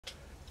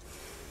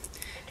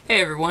Hey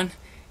everyone,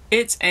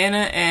 it's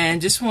Anna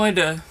and just wanted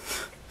to,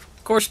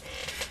 of course,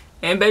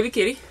 and baby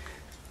kitty,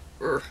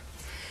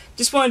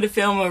 just wanted to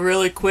film a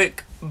really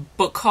quick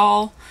book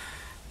haul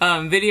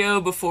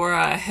video before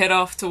I head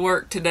off to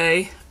work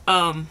today.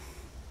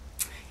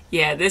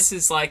 Yeah, this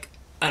is like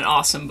an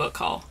awesome book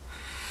haul.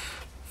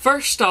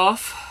 First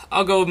off,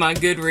 I'll go with my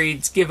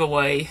Goodreads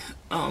giveaway.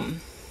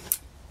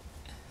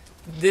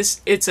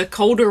 It's A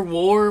Colder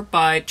War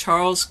by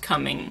Charles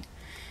Cumming.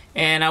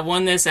 And I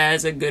won this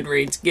as a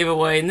Goodreads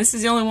giveaway, and this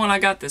is the only one I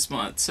got this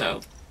month, so,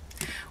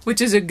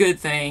 which is a good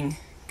thing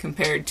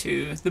compared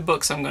to the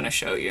books I'm going to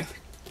show you.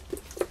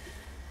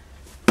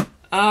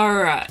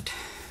 Alright.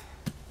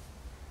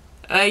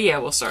 Yeah,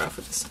 we'll start off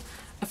with this.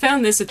 I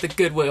found this at the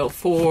Goodwill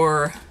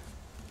for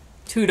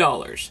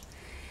 $2.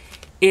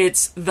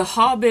 It's The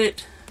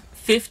Hobbit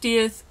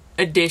 50th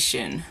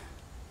edition.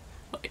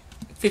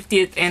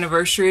 50th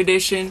anniversary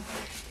edition.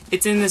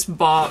 It's in this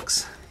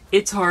box.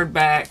 It's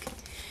hardback.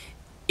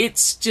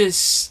 It's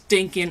just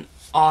stinking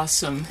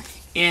awesome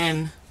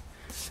in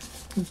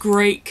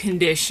great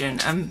condition.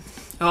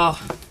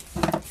 Oh,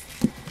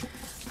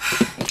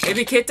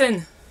 baby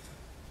kitten,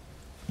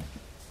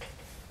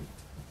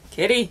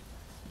 kitty,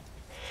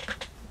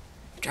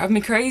 drive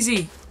me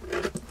crazy.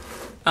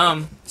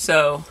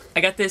 So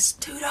I got this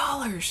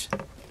 $2.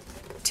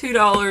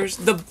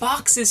 $2. The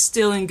box is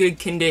still in good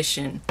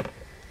condition.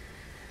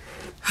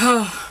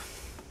 Oh,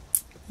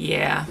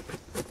 yeah.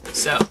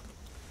 So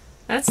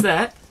that's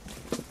that.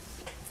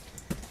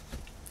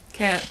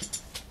 Cat.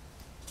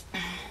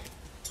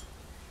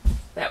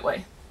 That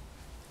way.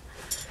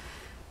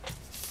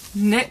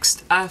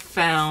 Next, I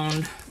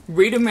found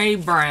Rita Mae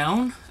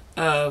Brown,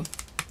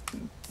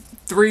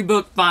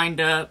 3-book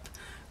bind-up,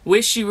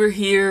 Wish You Were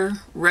Here,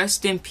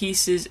 Rest in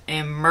Pieces,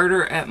 and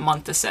Murder at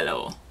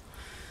Monticello.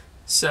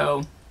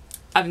 So,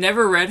 I've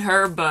never read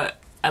her, but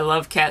I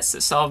love cats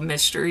that solve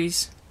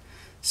mysteries.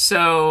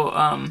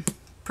 So,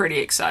 pretty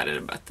excited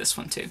about this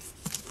one too.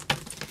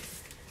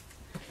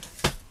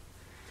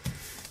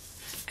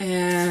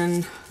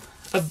 And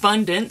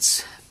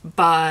Abundance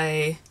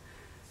by,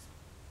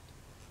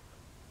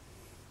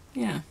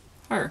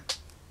 her.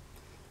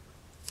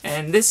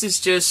 And this is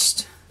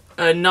just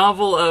a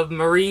novel of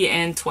Marie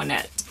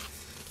Antoinette.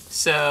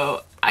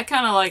 So I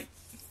kind of like,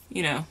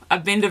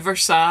 I've been to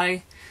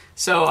Versailles,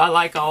 so I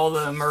like all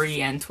the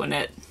Marie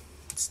Antoinette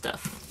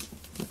stuff.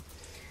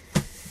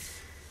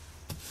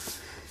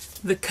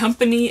 The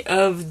Company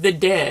of the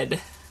Dead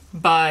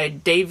by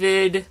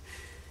David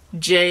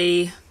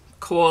J.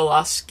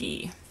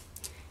 Kowalski.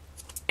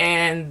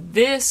 And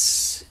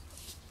this,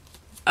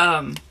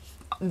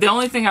 the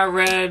only thing I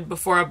read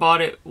before I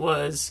bought it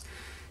was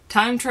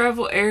Time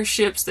Travel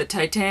Airships, The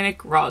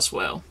Titanic,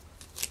 Roswell.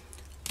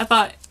 I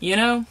thought,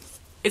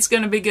 it's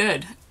gonna be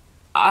good.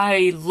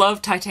 I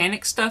love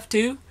Titanic stuff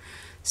too.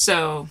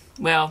 So,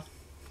 well,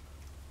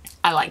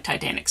 I like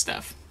Titanic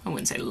stuff. I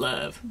wouldn't say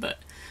love, but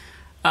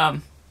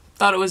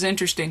thought it was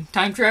interesting.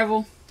 Time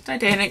travel,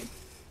 Titanic,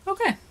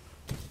 okay.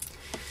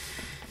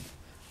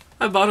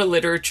 I bought a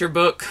literature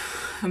book,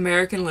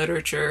 American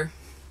literature.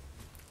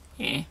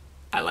 I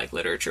like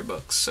literature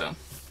books, so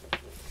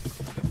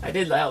I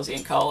did lousy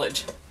in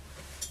college.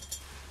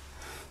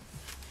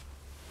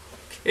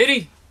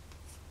 Kitty!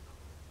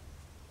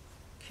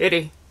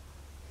 Kitty.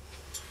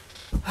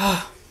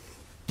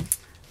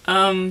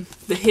 The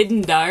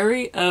Hidden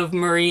Diary of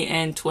Marie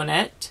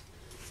Antoinette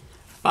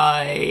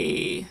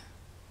by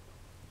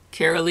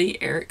Carolee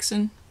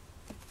Erickson.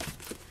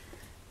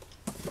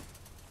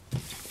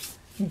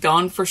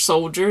 Gone for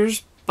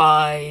Soldiers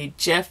by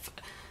Jeff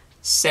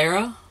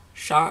Shara?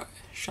 I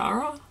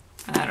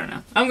don't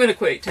know. I'm gonna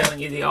quit telling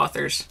you the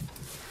authors.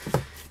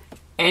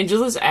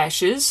 Angela's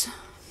Ashes.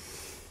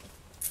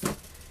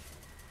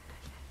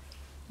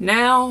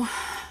 Now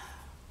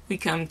we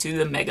come to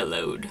the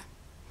Megaload.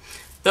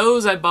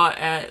 Those I bought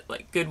at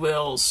like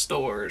Goodwill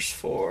stores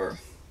for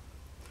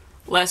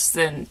less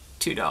than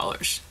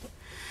 $2.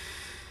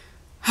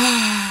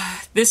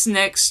 This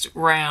next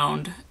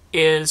round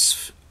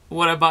is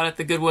what I bought at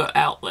the Goodwill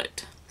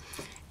outlet.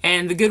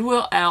 And the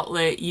Goodwill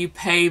outlet, you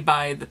pay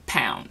by the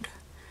pound.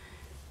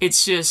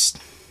 It's just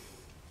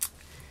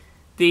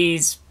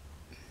these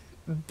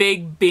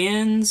big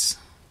bins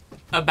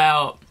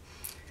about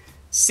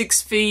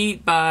 6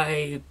 feet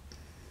by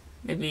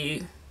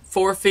maybe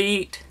 4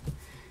 feet,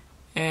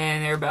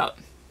 and they're about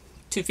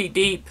 2 feet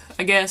deep,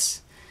 I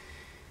guess.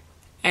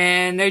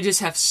 And they just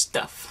have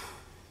stuff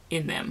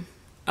in them.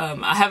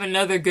 I have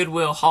another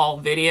Goodwill haul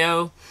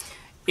video.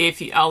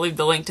 I'll leave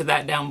the link to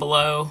that down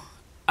below.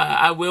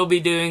 I will be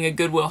doing a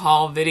Goodwill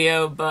haul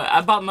video, but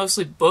I bought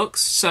mostly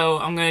books, so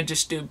I'm going to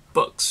just do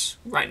books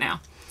right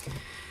now.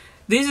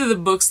 These are the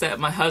books that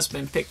my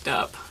husband picked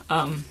up.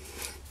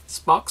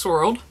 Spock's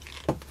World,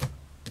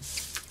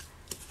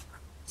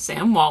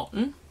 Sam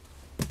Walton,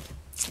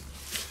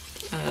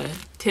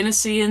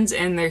 Tennesseans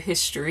and Their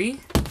History,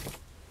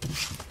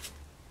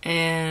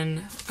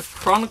 and A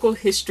Chronicle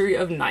History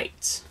of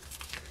Knights.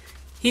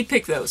 He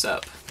picked those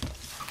up.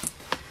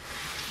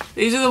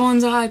 These are the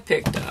ones I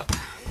picked up.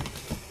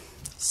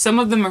 Some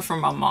of them are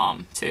from my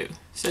mom, too.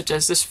 Such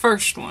as this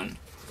first one.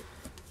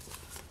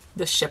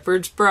 The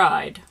Shepherd's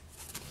Bride.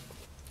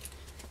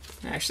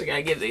 I actually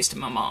gotta give these to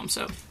my mom,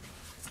 so.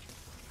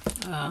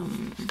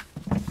 Oh,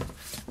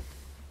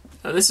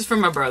 this is from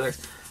my brother.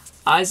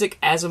 Isaac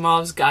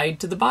Asimov's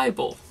Guide to the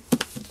Bible.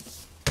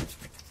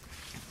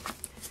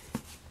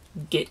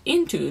 Get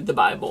into the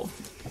Bible.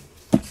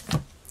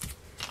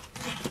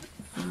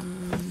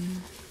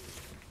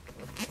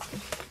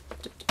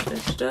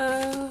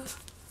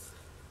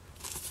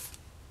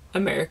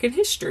 American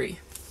History.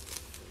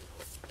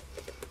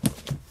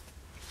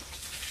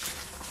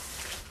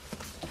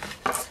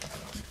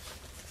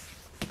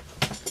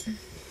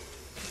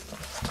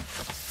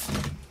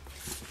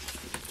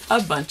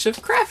 A bunch of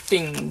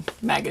crafting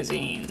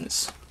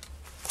magazines.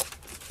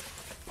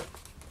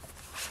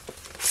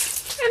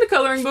 And a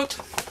coloring book.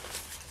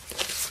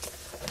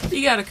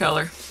 You gotta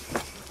color.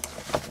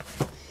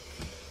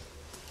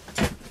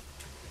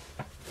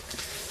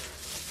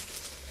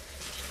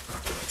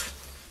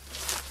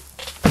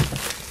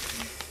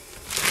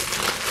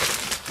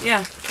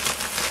 Yeah.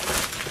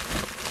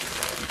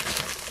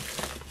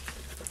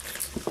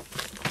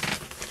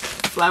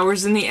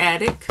 Flowers in the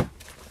Attic.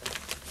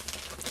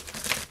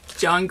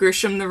 John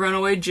Grisham, The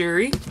Runaway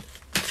Jury.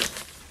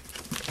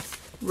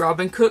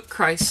 Robin Cook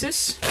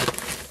Crisis.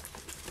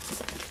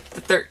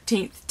 The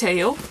 13th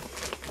Tale.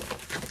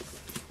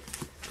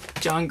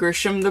 John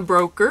Grisham, The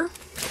Broker.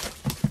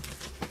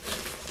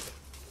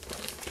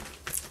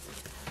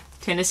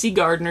 Tennessee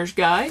Gardener's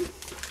Guide.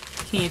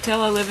 Can you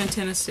tell I live in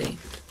Tennessee?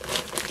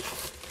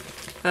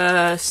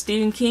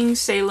 Stephen King,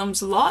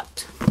 Salem's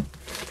Lot.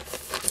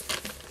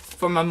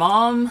 For my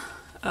mom,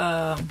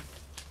 The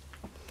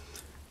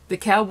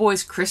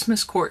Cowboy's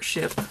Christmas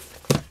Courtship.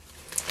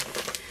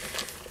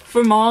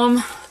 For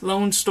Mom,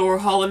 Lone Star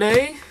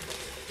Holiday.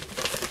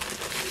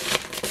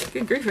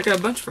 Good grief, I got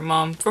a bunch for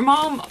Mom. For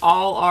Mom,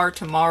 All Our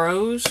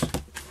Tomorrows.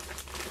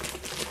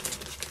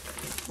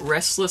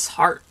 Restless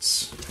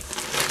Hearts.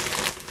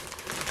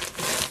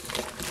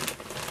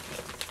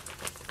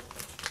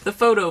 The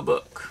Photo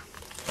Book.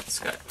 It's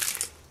got,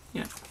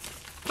 you know,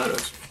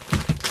 photos.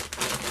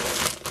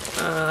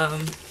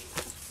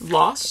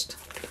 Lost,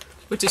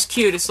 which is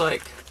cute. It's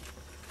like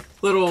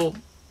little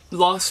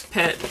lost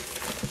pet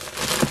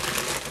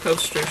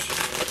posters.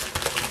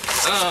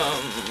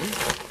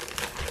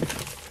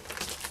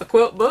 A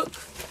quilt book.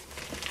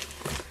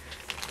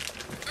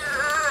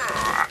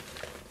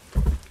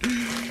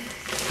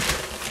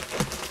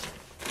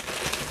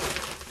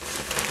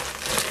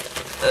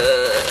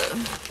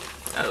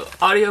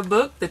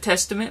 Audiobook, The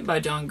Testament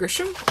by John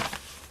Grisham.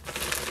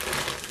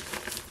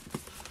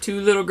 Two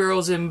Little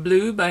Girls in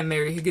Blue by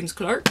Mary Higgins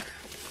Clark.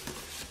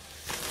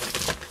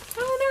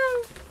 Oh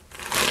no!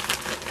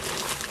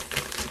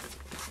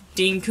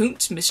 Dean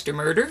Koontz, Mr.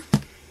 Murder.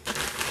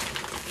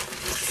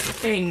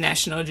 A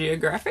National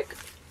Geographic.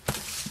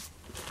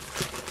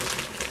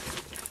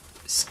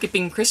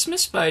 Skipping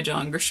Christmas by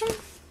John Grisham.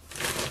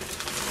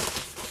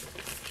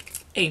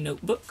 A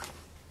Notebook.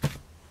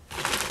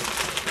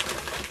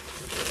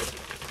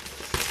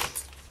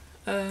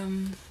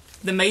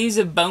 The Maze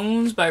of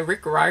Bones by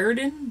Rick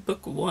Riordan,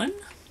 Book 1.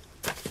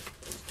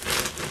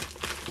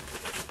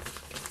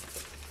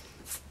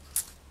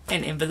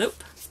 An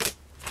envelope.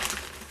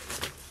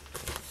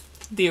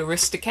 The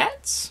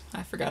Aristocats.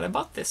 I forgot I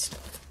bought this.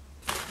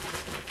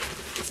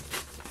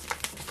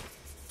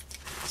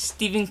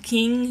 Stephen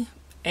King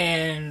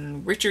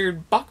and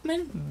Richard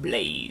Bachman,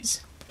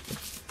 Blaze.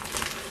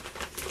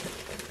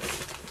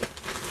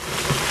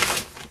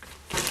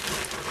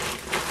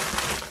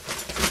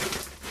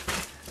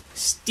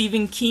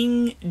 Stephen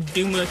King,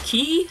 Duma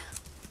Key.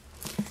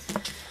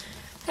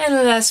 And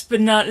last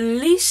but not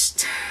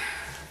least,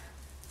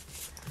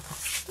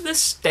 The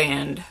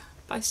Stand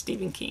by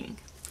Stephen King.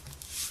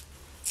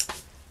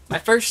 My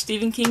first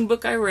Stephen King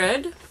book I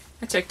read.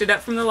 I checked it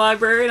out from the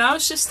library and I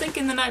was just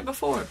thinking the night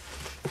before,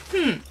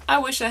 I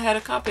wish I had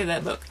a copy of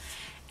that book.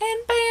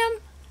 And bam,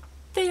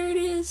 there it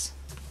is.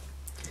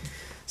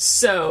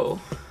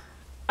 So,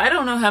 I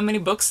don't know how many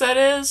books that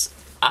is.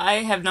 I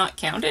have not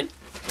counted.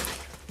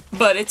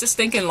 But it's a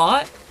stinking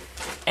lot,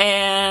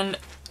 and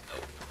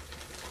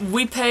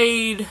we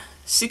paid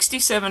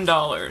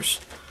 $67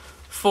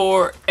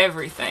 for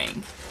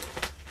everything.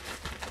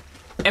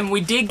 And we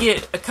did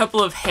get a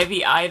couple of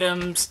heavy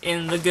items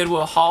in the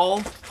Goodwill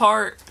haul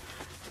part.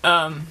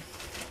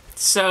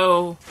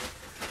 So,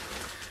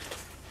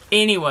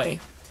 anyway,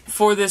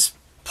 for this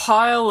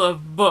pile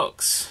of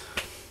books,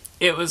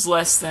 it was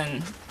less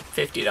than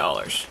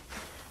 $50.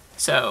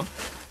 So,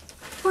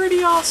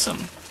 pretty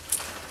awesome.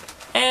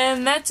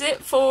 And that's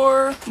it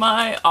for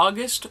my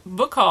August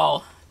book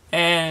haul.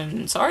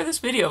 And sorry this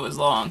video was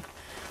long.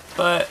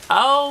 But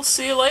I'll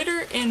see you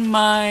later in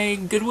my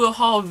Goodwill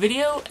haul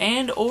video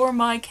and or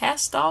my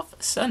Cast Off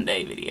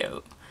Sunday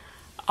video.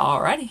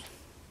 Alrighty.